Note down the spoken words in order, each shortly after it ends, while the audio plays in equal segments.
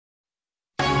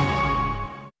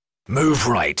Move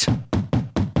right.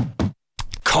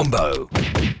 Combo.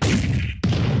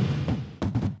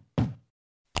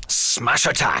 Smash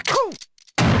attack.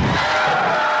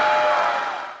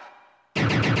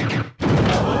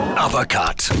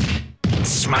 Uppercut.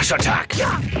 Smash attack.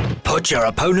 Put your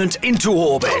opponent into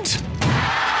orbit.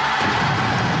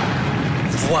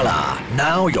 Voila!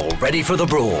 Now you're ready for the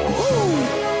brawl.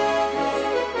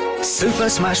 Super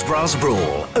Smash Bros.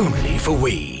 Brawl, only for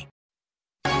Wii.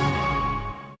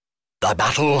 The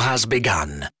battle has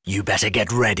begun. You better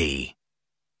get ready.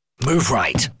 Move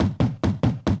right.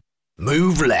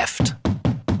 Move left.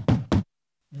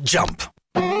 Jump.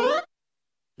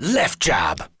 Left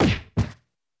jab.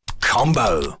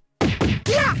 Combo.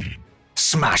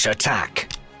 Smash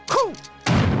attack.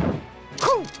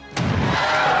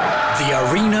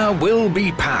 The arena will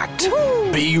be packed.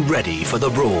 Be ready for the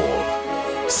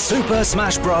brawl. Super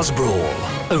Smash Bros. Brawl,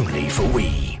 only for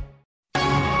Wii.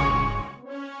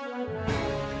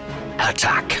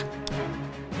 Attack.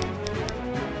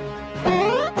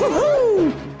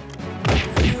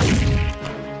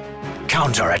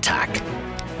 Counter-attack.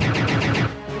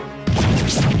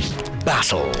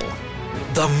 Battle.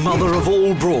 The mother of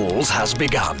all brawls has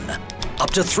begun. Up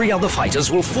to 3 other fighters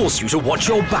will force you to watch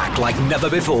your back like never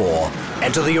before.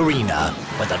 Enter the arena.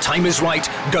 When the time is right,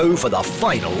 go for the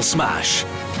final smash.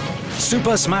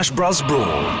 Super Smash Bros.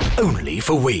 Brawl, only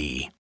for Wii.